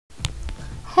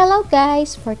Hello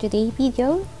guys, for today's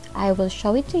video, I will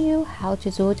show it to you how to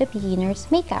do the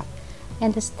beginner's makeup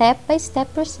and the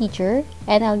step-by-step procedure,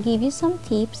 and I'll give you some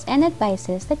tips and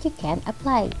advices that you can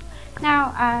apply.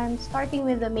 Now, I'm starting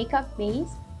with the makeup base.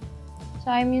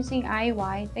 So, I'm using eye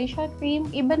white facial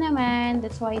cream. Iba naman,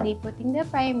 that's why they put in the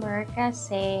primer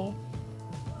kasi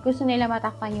gusto nila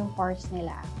matakpan yung pores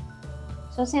nila.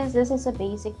 So, since this is a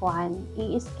basic one,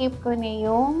 i-skip ko na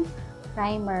yung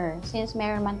primer. Since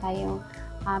meron man tayong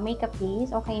makeup base,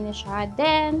 okay na siya.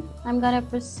 Then, I'm gonna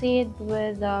proceed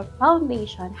with the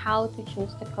foundation, how to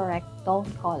choose the correct tone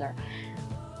color.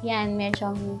 Yan,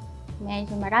 medyo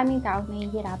maraming tao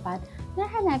nahihirapan na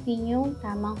hanapin yung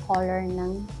tamang color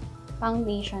ng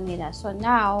foundation nila. So,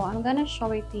 now, I'm gonna show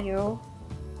it to you.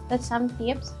 That's some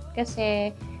tips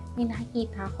kasi may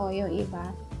nakikita ko yung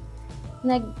iba.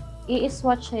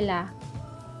 I-swatch nila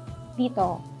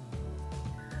dito.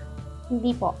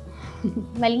 Hindi po.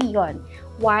 Mali yun.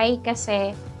 Why?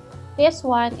 Kasi this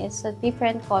one is a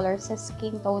different color sa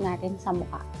skin tone natin sa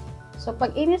mukha. So,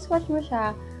 pag in-swatch mo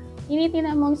siya,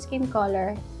 tinitingnan mong skin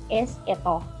color is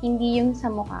ito, hindi yung sa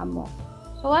mukha mo.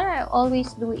 So, what I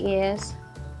always do is,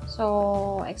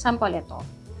 so, example ito.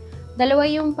 Dalawa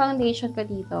yung foundation ko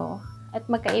dito at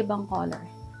magkaibang color.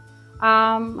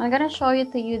 I'm gonna show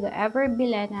it to you the Ever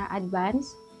Bilena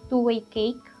Advanced Two-Way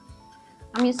Cake.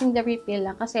 I'm using the refill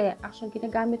lang kasi actually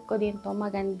ginagamit ko din to,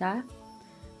 maganda.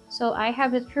 So, I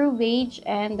have the True Beige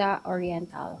and the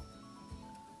Oriental.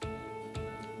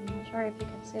 I'm not sure if you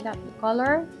can see that, the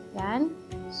color. Yan.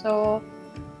 So,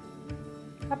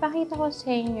 papakita ko sa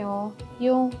inyo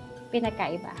yung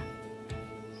pinakaiba.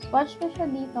 Swatch ko siya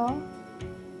dito.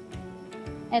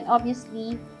 And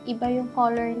obviously, iba yung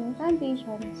color ng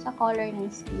foundation sa color ng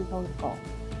skin tone ko.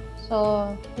 So,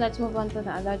 let's move on to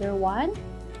the other one.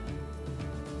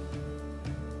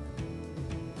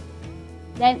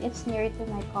 Then, it's near to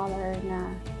my color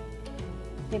na,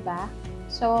 diba?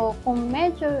 So, kung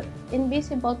medyo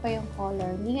invisible pa yung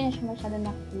color, hindi na siya masyado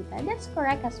nakikita, that's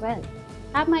correct as well.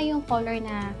 Tama yung color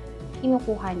na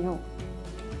kinukuha nyo.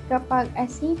 Kapag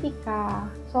acidic ka,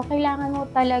 so kailangan mo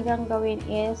talagang gawin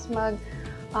is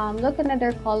look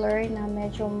another color na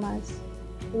medyo mas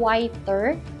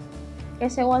whiter.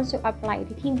 Kasi once you apply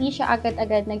it, hindi siya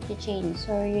agad-agad nag-change.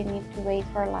 So, you need to wait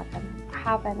for like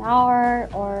half an hour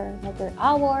or another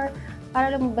hour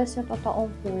para lumabas yung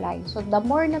totoong kulay. So, the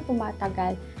more na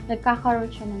tumatagal, nagkakaroon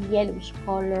siya ng yellowish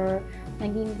color,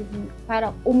 naging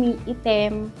parang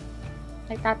umiitim.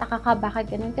 Nagtataka ka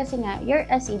bakit ganun kasi nga, you're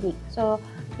acidic. So,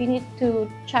 you need to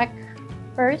check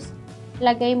first.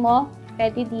 Lagay mo,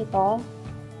 pwede dito.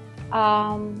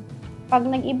 Pag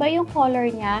nag-iba yung color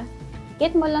niya,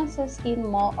 hit mo lang sa skin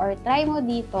mo or try mo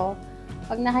dito.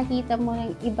 Pag nakakita mo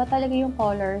ng iba talaga yung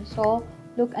color, so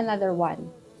look another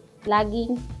one.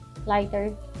 Laging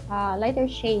lighter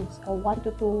shades or 1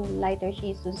 to 2 lighter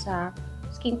shades dun sa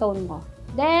skin tone mo.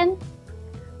 Then,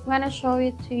 I'm gonna show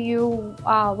it to you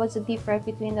what's the difference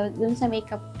between dun sa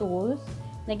makeup tools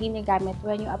na ginagamit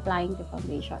when you applying the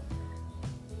foundation.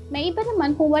 May iba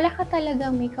naman, kung wala ka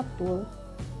talagang makeup tool,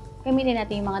 gamitin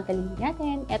natin yung mga daliri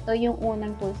natin. Ito yung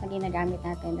unang tools na ginagamit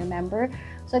natin, remember?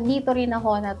 So, dito rin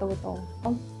ako natuto.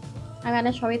 I'm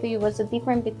gonna show it to you what's the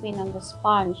difference between the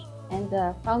sponge and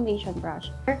the foundation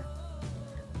brush.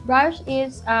 Brush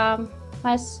is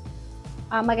mas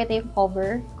maganda yung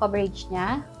coverage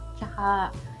niya. Tsaka,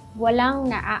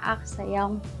 walang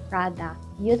naaaksayang product.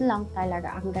 Yun lang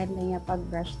talaga. Ang ganda niya pag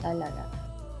brush talaga.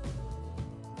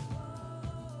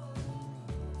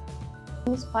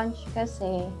 Yung sponge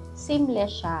kasi,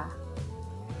 seamless siya.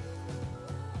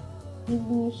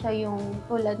 Hindi siya yung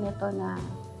tulad nito na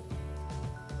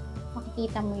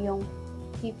makikita mo yung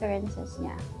differences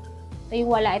niya. Ito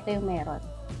yung wala, ito yung meron.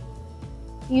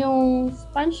 Yung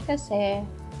sponge kasi,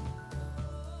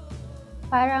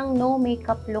 parang no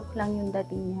makeup look lang yung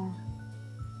dating niya.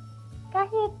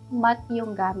 Kahit matte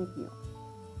yung gamit nyo.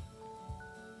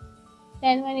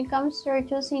 Then, when it comes to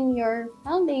choosing your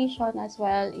foundation as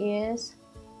well is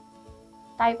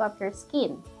type of your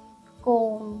skin.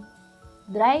 Kung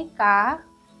dry ka,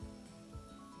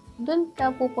 dun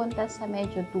ka pupunta sa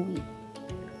medyo dewy.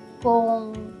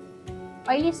 Kung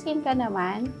oily skin ka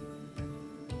naman,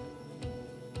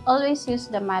 always use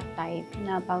the matte type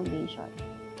na foundation.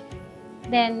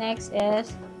 Then, next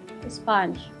is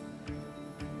sponge.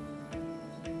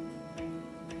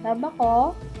 Dab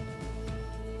ako.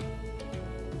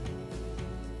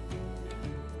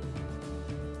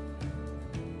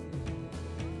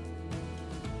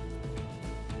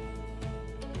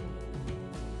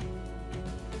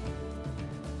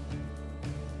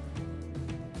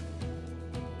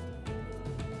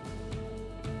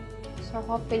 So,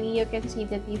 hopefully, you can see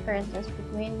the differences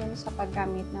between dun sa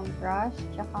paggamit ng brush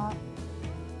tsaka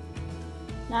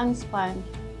ng sponge.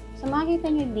 So, makikita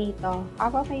nyo dito,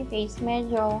 half of my face,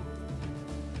 medyo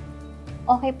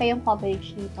okay pa yung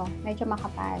coverage dito. Medyo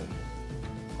makapal.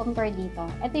 Compare dito.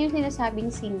 Ito yung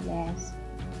sinasabing seamless.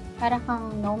 Para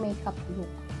kang no makeup look.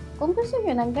 Kung gusto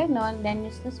nyo ng ganon, then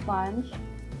use the sponge.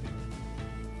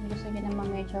 Kung gusto nyo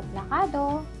naman medyo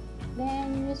plakado,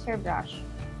 then use your brush.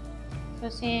 So,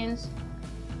 since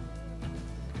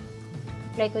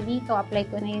apply ko dito, apply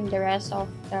ko na yung the rest of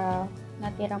the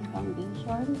natirang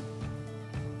foundation.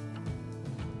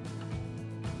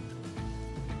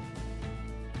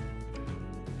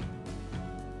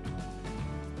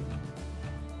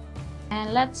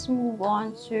 And let's move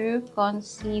on to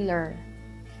concealer.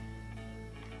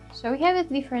 So we have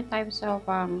different types of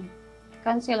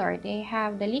concealer. They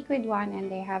have the liquid one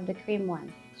and they have the cream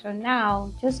one. So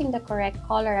now, choosing the correct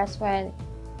color as well,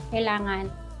 kailangan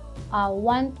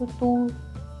 1 to 2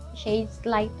 shades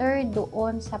lighter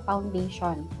doon sa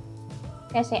foundation.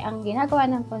 Kasi ang ginagawa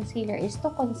ng concealer is to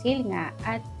conceal nga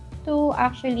at to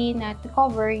actually to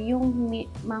cover yung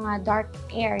mga dark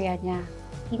area niya.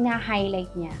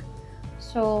 Ina-highlight niya.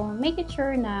 So, make it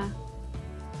sure na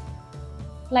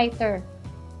lighter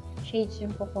shades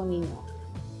yung kukunin mo.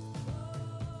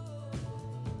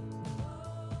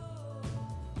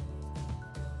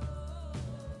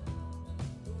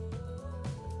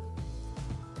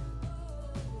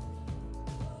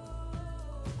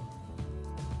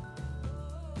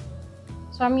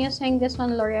 So, I'm using this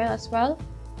one L'Oreal as well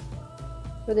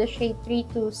with the shade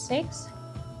 326.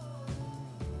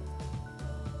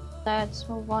 Let's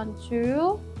move on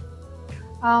to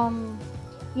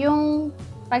yung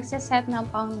pagsaset ng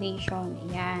foundation.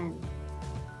 Ayan.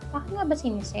 Bakit nga ba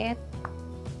siniset?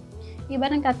 Iba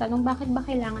nagtatanong, bakit ba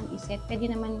kailangan iset? Pwede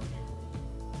naman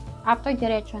after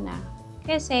diretso na.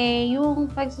 Kasi yung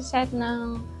pagsaset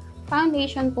ng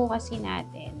foundation po kasi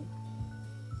natin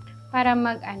para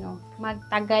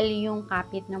magtagal yung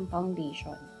kapit ng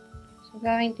foundation. So,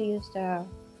 going to use the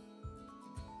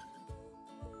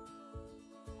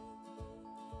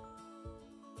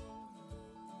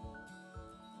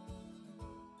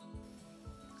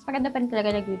maganda pa rin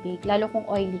talaga nag-bake, lalo kung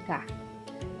oily ka.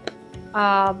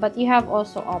 But you have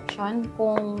also option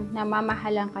kung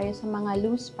namamahalan kayo sa mga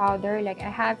loose powder. Like I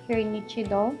have here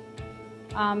Nichido.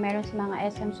 Meron sa mga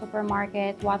SM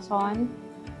Supermarket, Watson,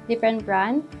 different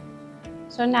brand.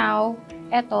 So now,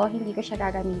 eto, hindi ko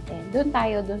siya gagamitin. Doon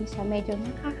tayo dun sa medyo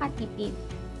nakakatipid.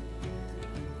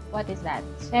 What is that?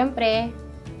 Siyempre,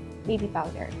 baby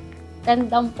powder.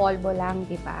 Tandang polvo lang,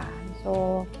 di ba?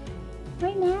 So,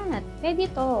 why not?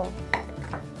 Pwede to.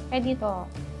 Pwede to.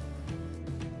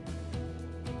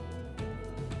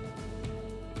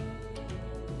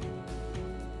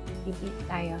 Repeat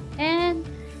tayo. And,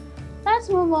 let's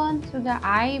move on to the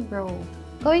eyebrow.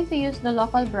 Going to use the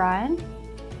local brand.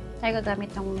 Tayo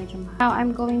gagamit ng medyo mahal. Now,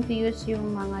 I'm going to use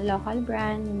yung mga local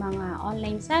brand, yung mga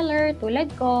online seller, tulad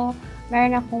ko.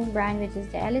 Meron akong brand which is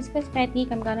the Alice Cosmetic.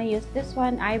 I'm gonna use this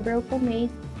one, eyebrow pomade,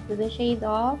 to the shade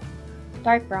of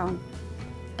dark brown.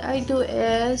 What I do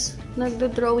is,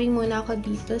 nagdo-drawing muna ako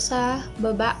dito sa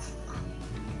baba.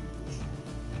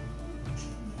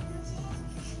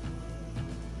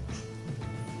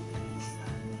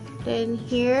 Then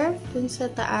here, dun sa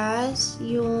taas,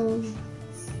 yung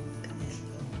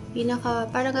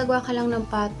parang gagawa ka lang ng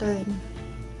pattern.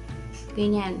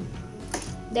 Ganyan.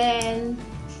 Then,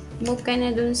 move ka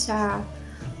na dun sa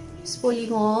spoolie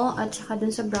mo at saka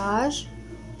dun sa brush.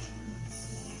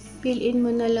 Fill in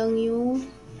mo na lang yung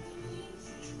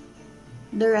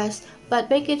the rest. But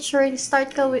make it sure,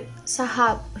 start ka sa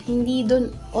half, hindi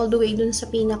dun all the way dun sa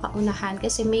pinakaunahan.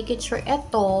 Kasi make it sure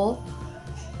ito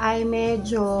ay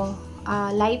medyo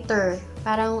lighter.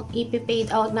 Parang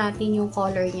ipi-fade out natin yung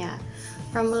color niya.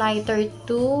 From lighter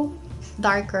to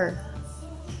darker.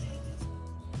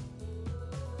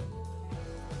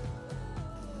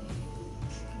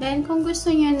 Then, kung gusto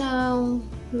niya ng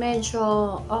medyo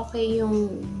okay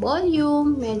yung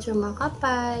volume, medyo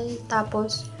makapal,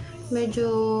 tapos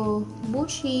medyo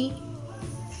bushy,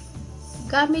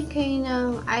 gamit kayo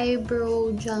ng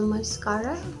eyebrow gel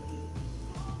mascara.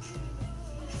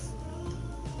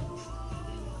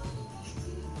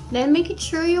 Then, make it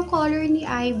sure yung color ni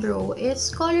eyebrow is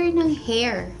color ng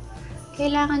hair.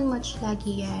 Kailangan match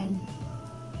lagi yan.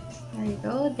 There you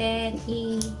go. Then,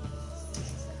 i-clean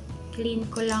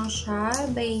ko lang siya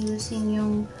by using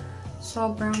yung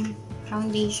sobrang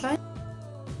foundation.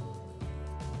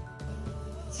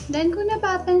 Then, kung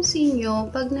napapansin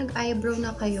nyo, pag nag-eyebrow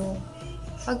na kayo,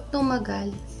 pag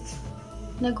tumagal,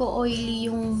 nag-oily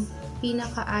yung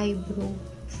pinaka-eyebrow.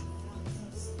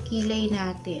 kilay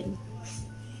natin.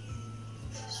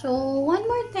 So, one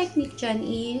more technique dyan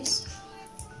is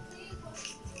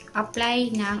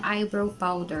apply ng eyebrow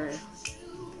powder.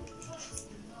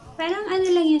 Parang ano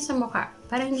lang yan sa mukha.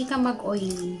 Parang hindi ka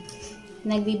mag-oily.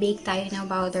 Nagbe-bake tayo ng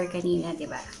powder kanina, di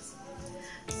ba?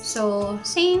 So,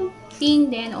 same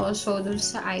thing din also dun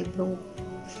sa eyebrow.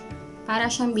 Para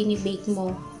siyang binibake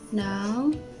mo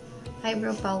ng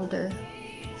eyebrow powder.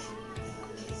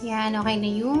 Yan, okay na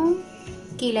yung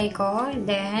kilay ko.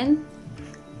 Then,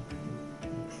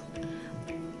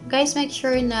 guys, make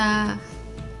sure na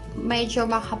medyo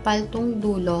makapal tong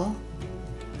dulo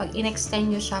pag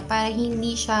in-extend nyo siya para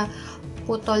hindi siya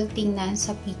putol tingnan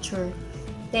sa picture.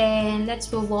 Then, let's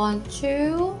move on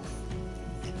to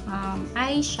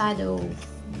eyeshadow.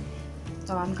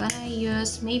 So, I'm gonna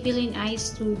use Maybelline Eye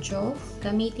Studio.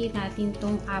 Gamitin natin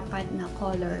tong 4 na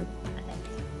color palette.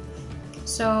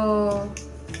 So,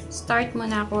 start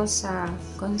muna ako sa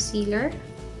concealer.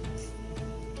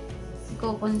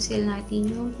 Conceal natin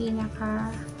yung pinaka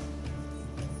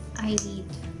eyelid.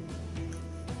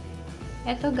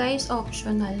 Ito guys,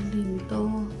 optional din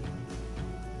to.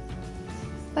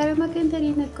 Pero maganda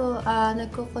rin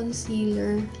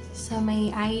nagko-concealer sa may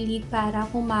eyelid para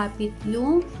kumapit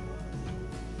yung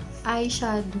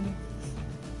eyeshadow.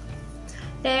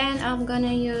 Then, I'm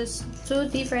gonna use 2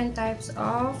 different types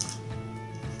of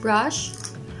brush.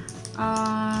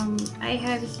 I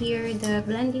have here the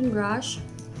blending brush,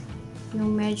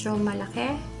 yung medyo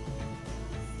malaki,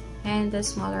 and the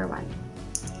smaller one.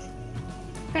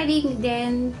 Pwede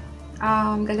din,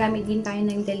 gagamit din tayo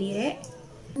ng daliri.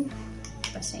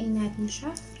 Basahin natin siya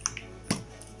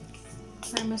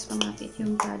para mas mamapit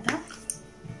yung product.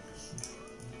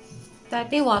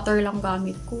 Dati water lang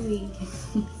gamit ko eh.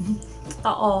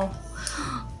 Oo.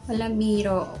 Walang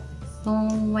biro.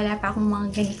 Nung wala pa akong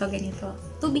mga ganito.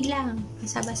 Tubig lang.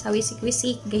 Basa-basa,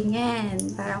 wisik-wisik, ganyan.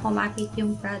 Para kumapit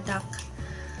yung product.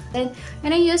 Then, I'm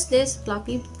gonna use this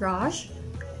fluffy brush.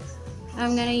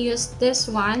 I'm gonna use this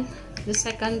one, the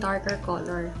second darker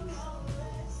color.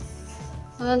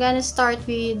 I'm gonna start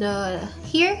with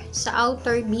here sa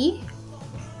outer B,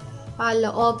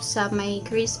 paloob sa may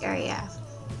crease area.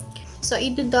 So,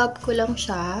 i-dab ko lang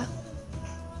siya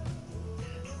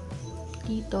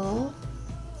dito.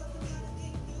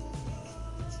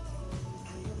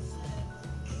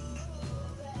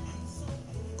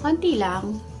 Konti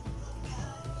lang.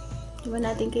 Diba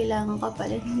natin kailangan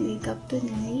kapalit ng makeup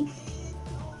tonight.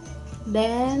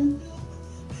 Then,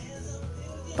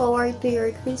 toward to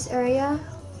your crease area.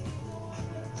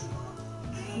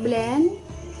 Blend.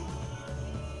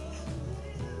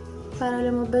 Para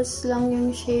lumabas lang yung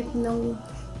shape ng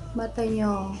mata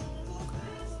nyo.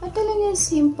 Ito lang yung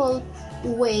simple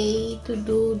way to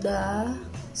do the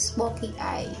smoky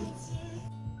eye.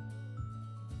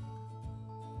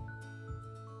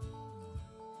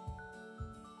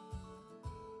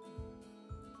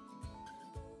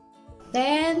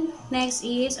 Then, next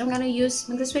is, I'm gonna use,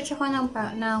 mag-switch ako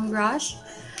ng brush.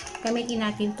 Gamitin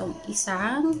natin tong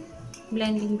isang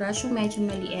blending brush, yung medyo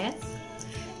maliit.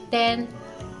 Then,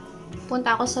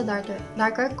 punta ako sa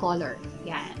darker color.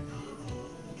 Yan.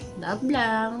 Dab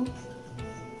lang.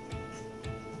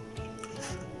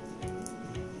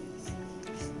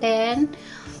 Then,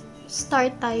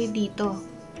 start tayo dito.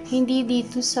 Hindi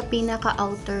dito sa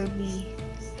pinaka-outer V.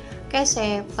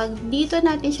 Kasi, pag dito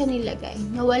natin siya nilagay,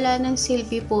 nawala ng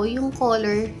silbi po yung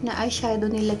color na eyeshadow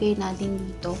nilagay natin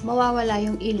dito. Mawawala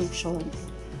yung illusion.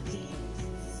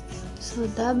 So,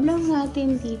 dab lang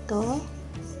natin dito.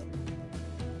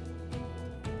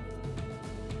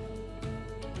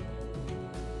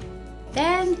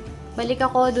 Then, balik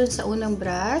ako dun sa unang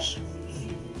brush.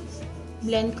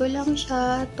 Blend ko lang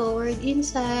siya toward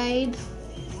inside.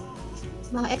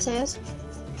 Mga excess.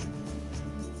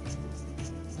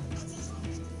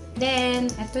 Then,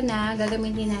 eto na,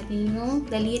 gagamitin natin yung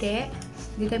daliri.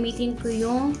 Gagamitin ko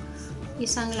yung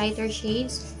isang lighter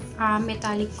shades,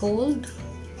 metallic gold.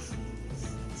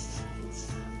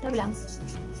 Dab lang.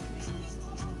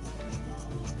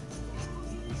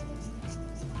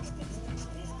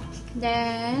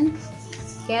 Then,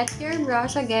 get your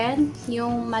brush again,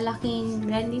 yung malaking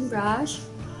blending brush.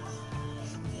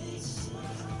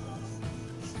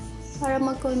 Para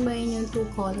mag-combine yung two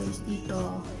colors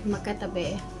dito,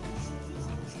 magkatabi.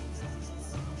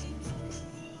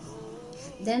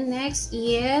 Then next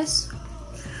is,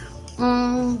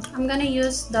 I'm gonna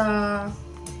use the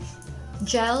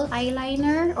gel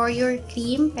eyeliner or your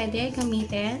cream, pwede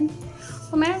gamitin.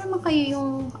 Kung meron naman kayo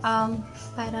yung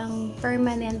parang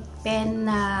permanent pen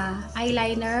na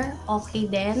eyeliner, okay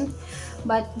din.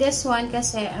 But this one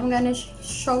kasi, I'm gonna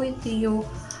show it to you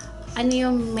ano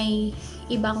yung may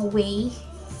ibang way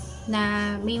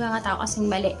na may mga tao kasing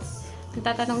mali.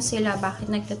 Nagtatanong sila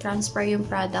bakit nagtatransfer yung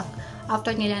product.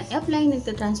 After nila apply,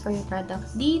 nagtatransfer yung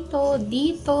product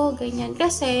dito, ganyan.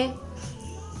 Kasi,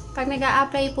 pag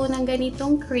nag-a-apply po ng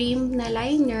ganitong cream na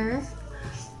liner,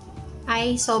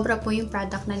 ay sobra po yung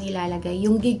product na nilalagay.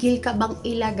 Yung gigil ka bang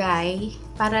ilagay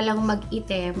para lang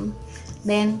mag-itim.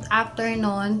 Then, after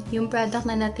nun, yung product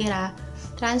na natira,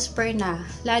 transfer na.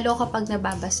 Lalo kapag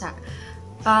nababasa.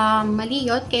 Mali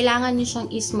yun. Kailangan nyo siyang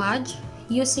ismudge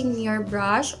using your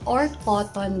brush or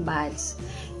cotton buds.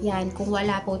 Yan. Kung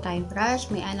wala po tayong brush,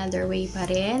 may another way pa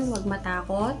rin. Huwag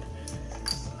matakot.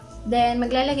 Then,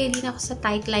 maglalagay din ako sa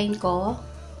tight line ko.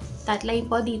 Tight line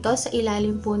po dito sa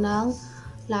ilalim po ng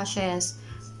lashes.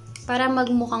 Para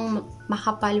magmukhang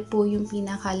makapal po yung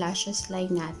pinaka-lashes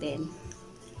line natin.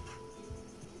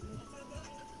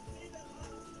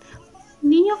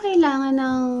 Hindi nyo kailangan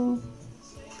ng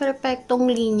perfectong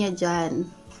linya dyan.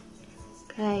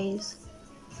 Guys.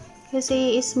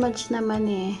 Kasi ismudge naman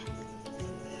eh.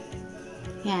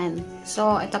 Yan.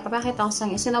 So, ito, papakita ko sa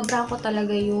inyo. Sinobra ko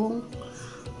talaga yung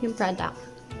product.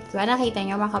 Diba nakita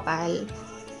nyo makapal?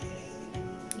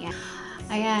 Yan.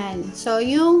 Ayan. So,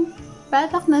 yung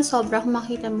product na sobra, kung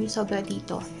makita mo yung sobra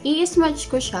dito, i-smudge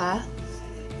ko siya.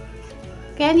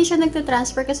 Kaya hindi siya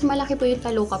nagtatransfer kasi malaki po yung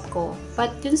talukap ko.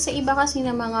 But yun sa iba kasi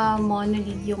na mga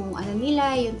monolid yung ano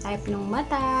nila, yung type ng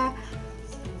mata,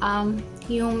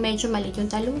 yung medyo maliit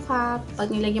yung talukap, pag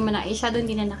nilagyan mo na eyeshadow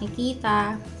hindi na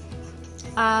nakikita,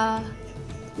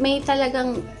 may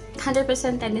talagang 100%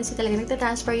 tendency talaga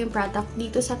nagtatransfer yung product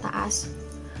dito sa taas.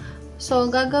 So,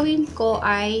 gagawin ko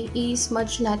ay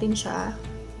i-smudge natin siya.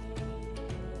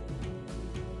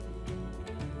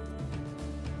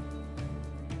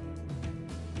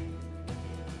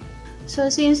 So,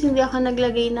 since hindi ako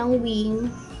naglagay ng wing,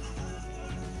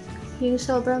 yung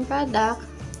sobrang product,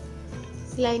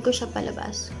 hilahin ko siya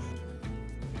palabas.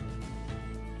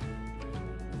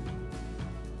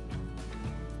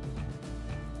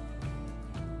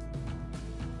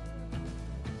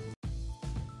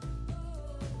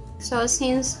 So,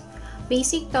 since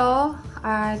basic to,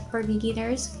 for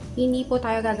beginners, hindi po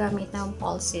tayo gagamit ng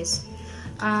pulses.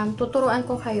 Tuturuan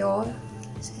ko kayo,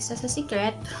 isa sa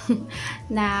secret,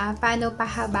 na paano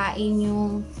pahabain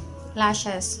yung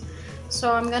lashes.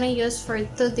 So, I'm gonna use for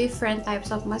 2 different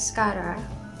types of mascara.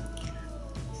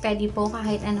 Pwede po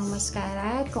kahit anong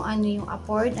mascara, kung ano yung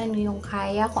afford, ano yung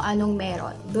kaya, kung anong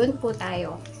meron. Doon po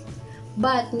tayo.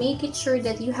 But, make it sure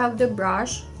that you have the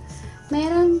brush.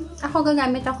 Ako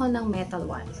gagamit ako ng metal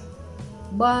one.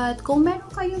 But, kung meron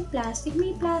kayong plastic,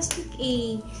 may plastic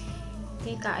eh.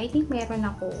 Teka, I think meron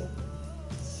ako.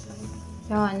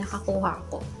 Yan, nakakuha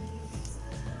ko.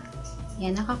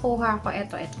 Yan, nakakuha ko.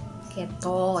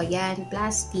 Ito. Yan,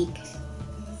 plastic.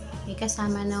 May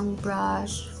kasama ng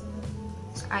brush,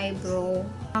 eyebrow.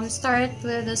 Start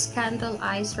with the Scandal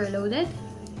Eyes Reloaded.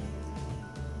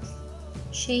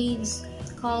 Shades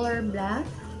Color Black.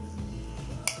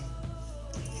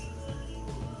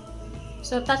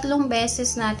 So, 3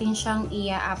 beses natin siyang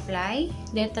i-apply.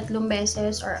 Then, 3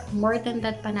 beses or more than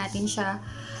that pa natin siya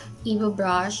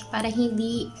i-brush para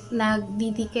hindi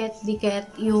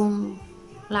nagdidikit-dikit yung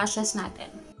lashes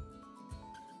natin.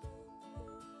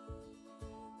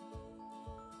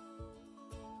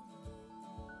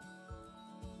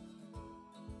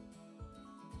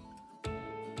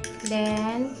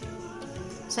 Then,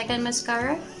 second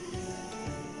mascara,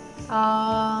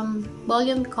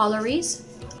 Volume Colorist.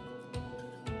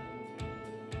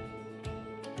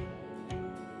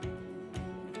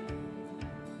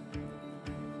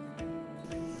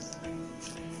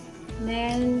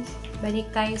 Then, balik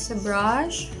tayo sa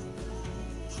brush.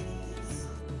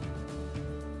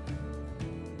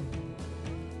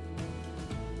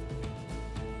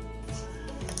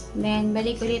 Then,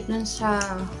 balik ulit dun sa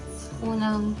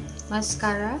unang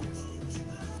mascara.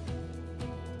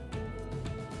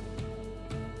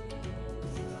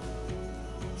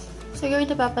 So, yung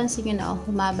napapansin nyo na,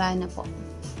 humaba na po.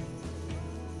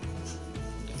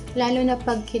 Lalo na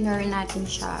pag kinur natin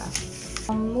siya.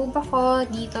 Move ako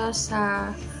dito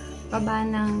sa baba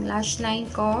ng lash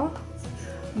line ko.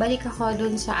 Balik ako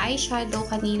dun sa eyeshadow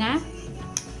kanina.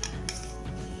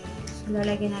 So,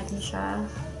 lalagyan natin siya.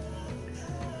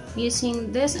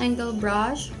 Using this angle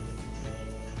brush.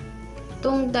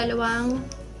 Itong dalawang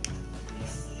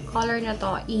color na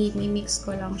to, i-mix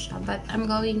ko lang siya. But I'm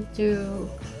going to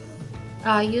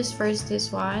use first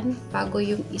this one bago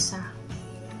yung isa.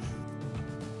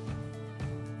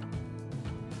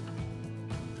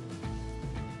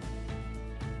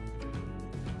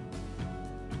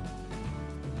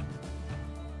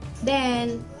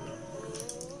 Then,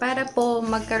 para po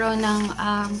magkaroon ng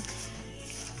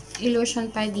illusion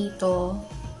pa dito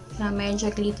na medyo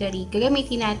glittery,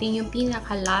 gagamitin natin yung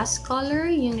pinaka last color,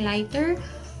 yung lighter,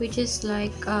 which is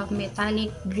like metallic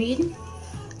green.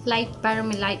 Parang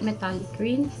may light metallic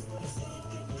green.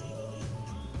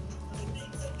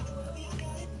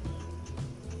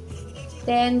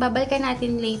 Then, babalikan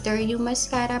natin later yung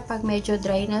mascara pag medyo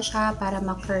dry na siya para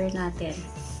ma-curl natin.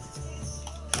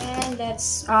 And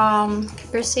let's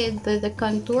proceed with the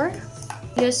contour.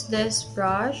 Use this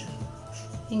brush,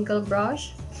 angle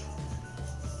brush.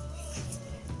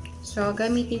 So,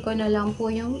 gamitin ko na lang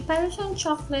po yung parang siyang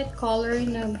chocolate color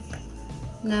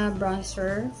na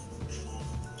bronzer.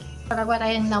 Pagkagawa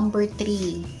tayo ng number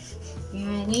 3.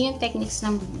 Yan. Yun yung techniques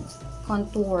ng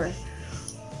contour.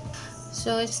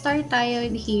 So, start tayo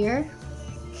here.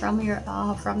 From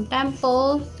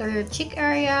temple to your cheek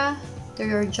area to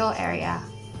your jaw area.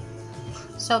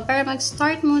 So, para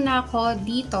mag-start muna ako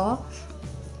dito,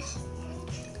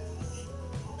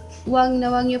 wag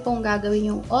nyo pong gagawin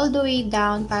yung all the way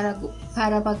down para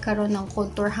magkaroon ng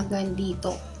contour hanggang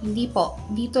dito. Hindi po.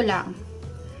 Dito lang.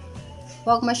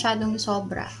 Wag masyadong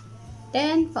sobra.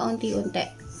 Then,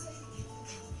 paunti-unti.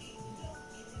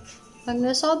 Pag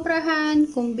nasobrahan,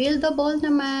 kung buildable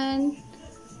naman,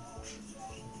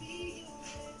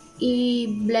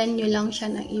 i-blend nyo lang siya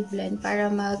ng i-blend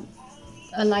para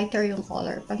lighter yung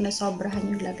color pag nasobrahan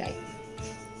yung lagay.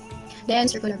 Then,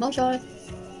 circular motion.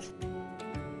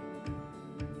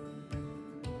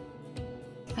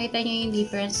 Nakita nyo yung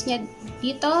difference niya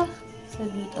dito sa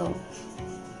dito.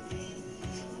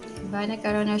 Diba?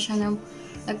 Nagkaroon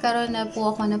na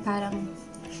po ako na parang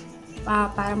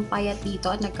payat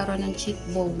dito at nagkaroon ng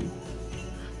cheekbone.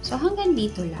 So, hanggang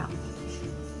dito lang.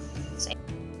 So,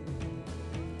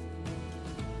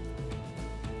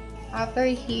 after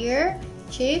here,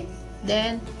 cheek,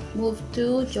 then move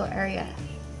to jaw area.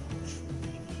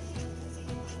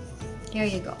 There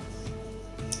you go.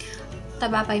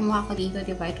 Tabapay mo ako dito,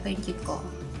 diba? Ito yung cheek ko.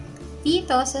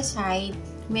 Dito sa side,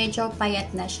 medyo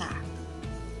payat na siya.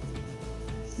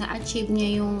 Na-achieve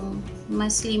niya yung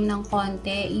mas slim ng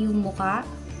konti yung muka.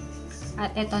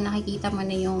 At ito, nakikita mo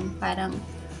na yung parang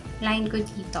line ko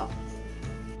dito.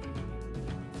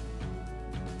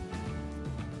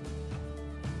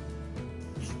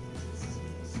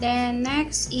 Then,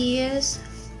 next is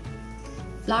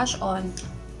blush on.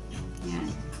 Yan.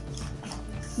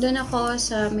 Doon ako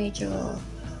sa medyo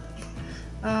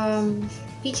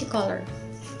peachy color.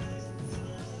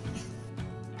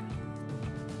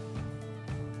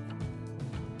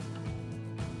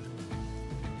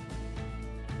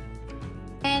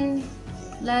 And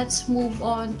let's move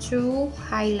on to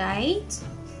highlight.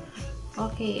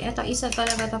 Okay, ito isa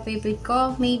talaga ito favorite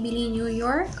ko. Maybelline New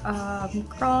York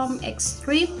Chrome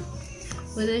Extreme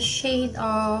with a shade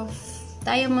of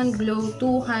Diamond Glow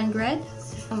 200.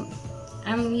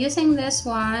 I'm using this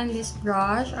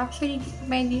brush. Actually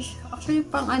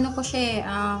pang ano ko siya,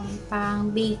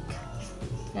 pang bake.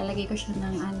 Lalagay ko siya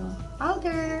ng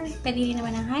powder. Pwede rin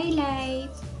naman ng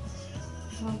highlight.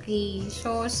 Okay,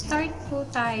 so start po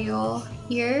tayo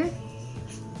here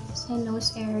sa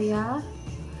nose area.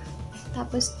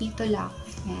 Tapos dito lang.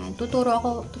 Yan. Tuturo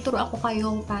ako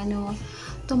kayo paano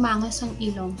tumangos ang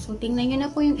ilong. So, tingnan nyo na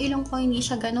po yung ilong ko. Hindi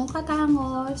siya ganun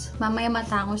katangos. Mamaya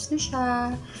matangos na siya.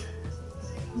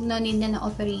 No need na na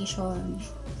operation.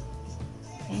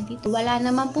 Ayan, dito. Wala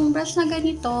naman pong brush na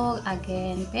ganito.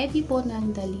 Again, pwede po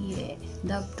ng daliri.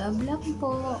 Dab-dab lang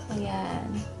po.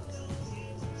 Ayan.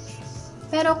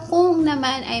 Pero kung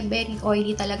naman ay very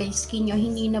oily talaga yung skin nyo,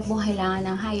 hindi na po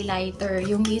kailangan ng highlighter.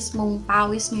 Yung mismong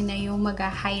pawis nyo na yung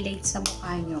mag-highlight sa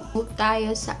mukha nyo. Move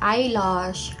tayo sa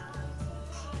eyelash.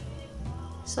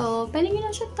 So, pwede nyo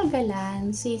na siya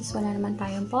tagalan since wala naman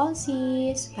tayong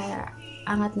pulses. Para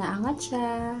angat na angat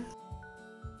siya.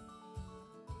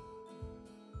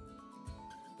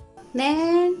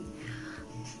 Then,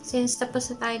 since tapos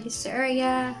na tayo this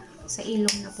area, sa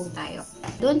ilong na po tayo.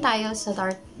 Doon tayo sa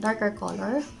darker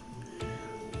color.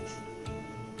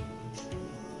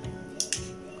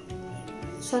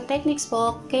 So, techniques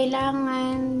po,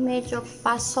 kailangan medyo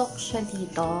pasok siya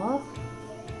dito.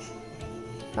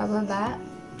 Pababa.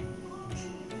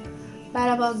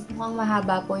 Para mukhang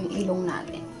mahaba po yung ilong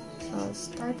natin. So,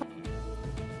 start.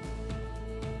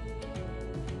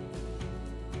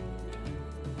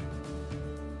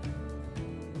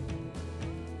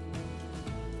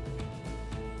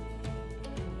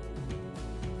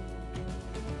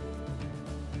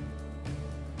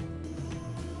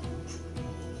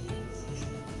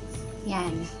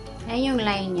 Yan. Yan yung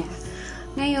line niya.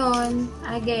 Ngayon,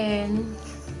 again,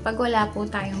 pag wala po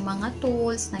tayong mga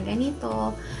tools na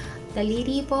ganito,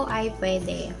 daliri po ay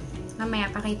pwede.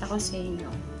 Mamaya pakita ko sa inyo.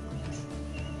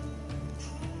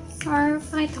 Or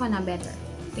pakita ko na better.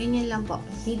 Ganyan lang po.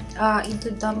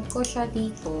 Ito-dump ko siya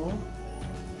dito.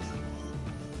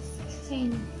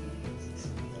 Ayan.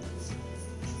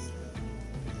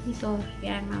 Ito,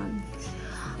 yan.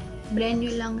 Blend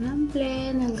nyo lang ng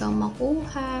blend hanggang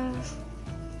makuha.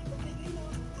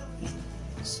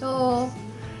 So,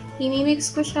 imimix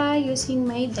ko siya using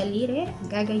my daliri.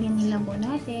 Gaganyanin lang po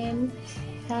natin.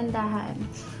 Dahan-dahan.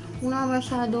 Huwag na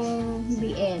masyadong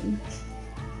biin.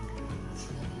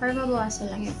 Para mabawasan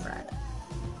lang yung product.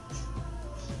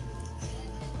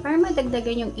 Para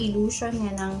madagdagan yung illusion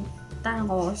niya ng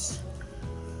tangos,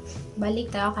 balik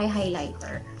tayo kay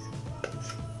highlighter.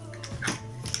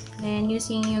 Then,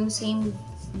 using yung same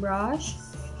brush.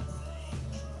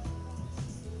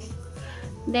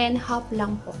 Then, hop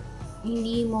lang po.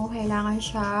 Hindi mo kailangan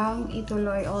siyang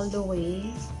ituloy all the way.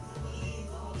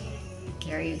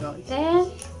 There you go.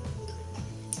 Then,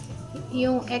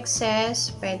 yung excess,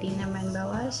 pwede naman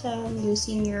bawasan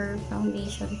using your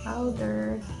foundation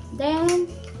powder. Then,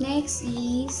 next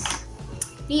is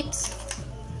lips.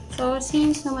 So,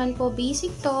 since naman po basic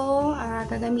to,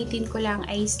 gagamitin ko lang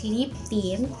ay lip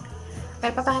tint.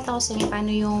 Pero papakita ko sa inyo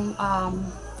paano yung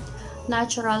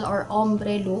natural or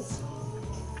ombre look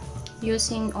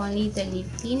using only the lip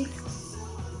tint.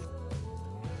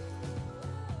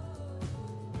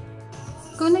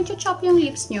 Kung nag-chop yung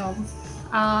lips nyo,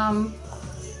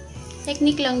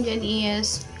 technique lang dyan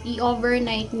is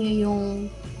i-overnight nyo yung,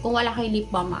 kung wala kay lip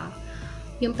balm,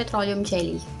 yung petroleum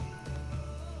jelly.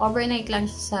 Overnight lang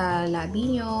siya sa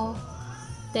labi nyo.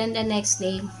 Then the next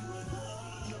day,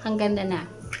 ang ganda na.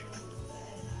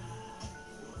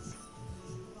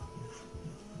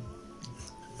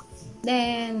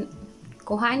 Then,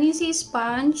 kuhanin si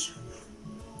sponge.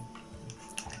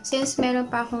 Since meron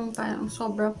pa akong parang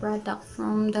sobra product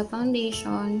from the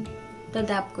foundation,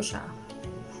 dadap ko siya.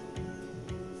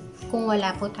 Kung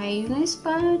wala po tayo ng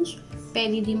sponge,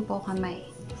 pwede din po kamay.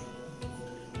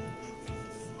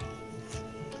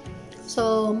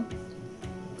 So,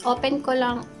 open ko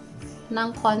lang ng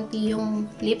konti yung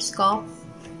lips ko.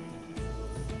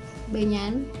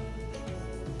 Ganyan.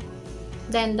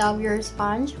 Then, dab your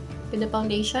sponge with the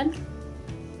foundation.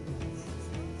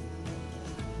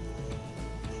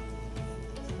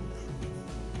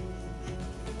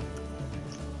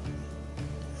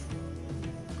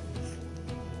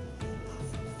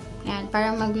 Yan,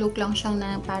 parang mag-look lang siyang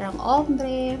na parang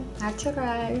ombre,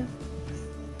 natural.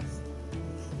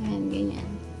 Yan,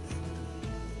 ganyan.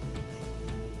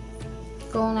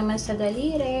 Kung naman sa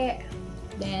daliri,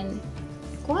 then,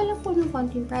 kuha lang po ng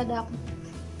konting product.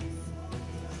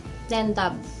 Then,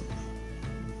 dab.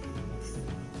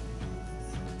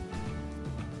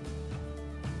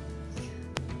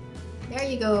 There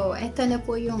you go. Ito na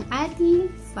po yung ating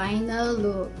final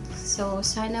look. So,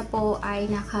 sana po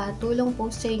ay nakatulong po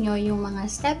sa inyo yung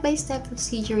mga step-by-step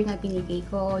procedure na binigay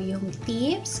ko. Yung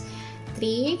tips,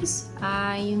 tricks,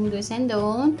 yung do's and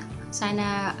don't.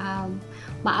 Sana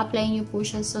ma-apply nyo po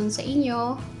siya soon sa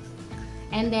inyo.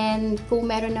 And then,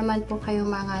 kung meron naman po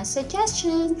kayong mga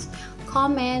suggestions,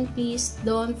 comment, please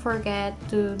don't forget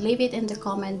to leave it in the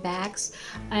comment box.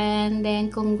 And then,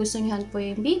 kung gusto nyo po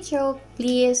yung video,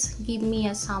 please give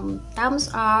me some thumbs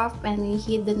up and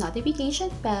hit the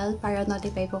notification bell para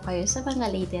notify po kayo sa mga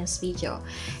latest video.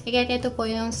 Again, ito po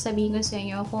yung sabihin ko sa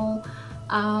inyo, kung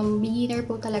beginner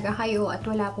po talaga kayo at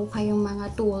wala po kayong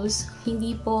mga tools,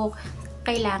 hindi po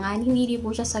kailangan, hindi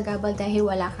po siya sagabal dahil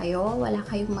wala kayong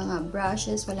mga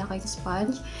brushes, wala kayong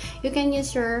sponge. You can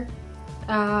use your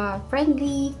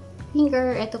friendly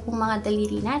finger, ito pong mga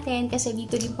daliri natin, kasi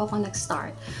dito din po ako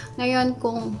nag-start. Ngayon,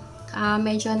 kung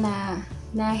medyo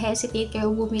na-hesitate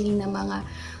kayo bumili ng mga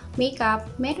makeup,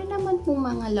 meron naman pong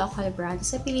mga local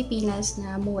brands sa Pilipinas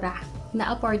na mura,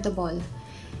 na affordable.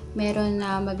 Meron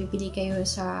na mabibili kayo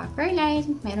sa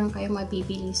Caroline, meron kayong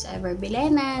mabibili sa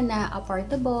Everbilena na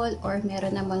affordable, or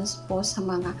meron naman po sa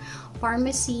mga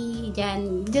pharmacy,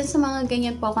 dyan sa mga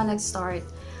ganyan po ako nag-start.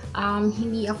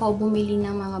 Hindi ako bumili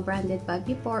ng mga branded bag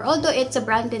before, although it's a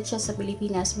branded siya sa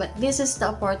Pilipinas, but this is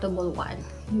the affordable one.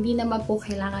 Hindi naman po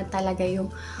kailangan talaga yung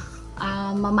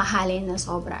mamahalin na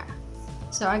sobra.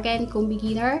 So again, kung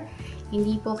beginner,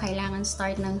 hindi po kailangan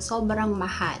start ng sobrang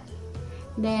mahal.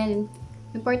 Then,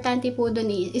 importante po dun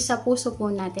isa puso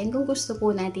po natin kung gusto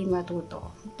po natin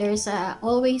matuto. There's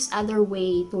always other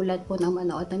way, tulad po ng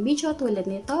manood ng video tulad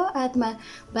nito, at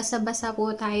basa-basa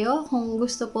po tayo kung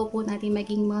gusto po natin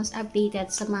maging most updated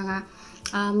sa mga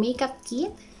makeup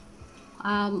kit.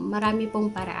 marami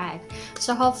pong paraan.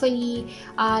 So hopefully,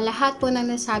 lahat po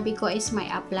ng nasabi ko is may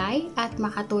apply at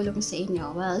makatulong sa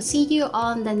inyo. Well, see you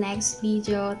on the next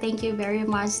video. Thank you very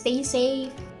much. Stay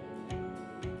safe!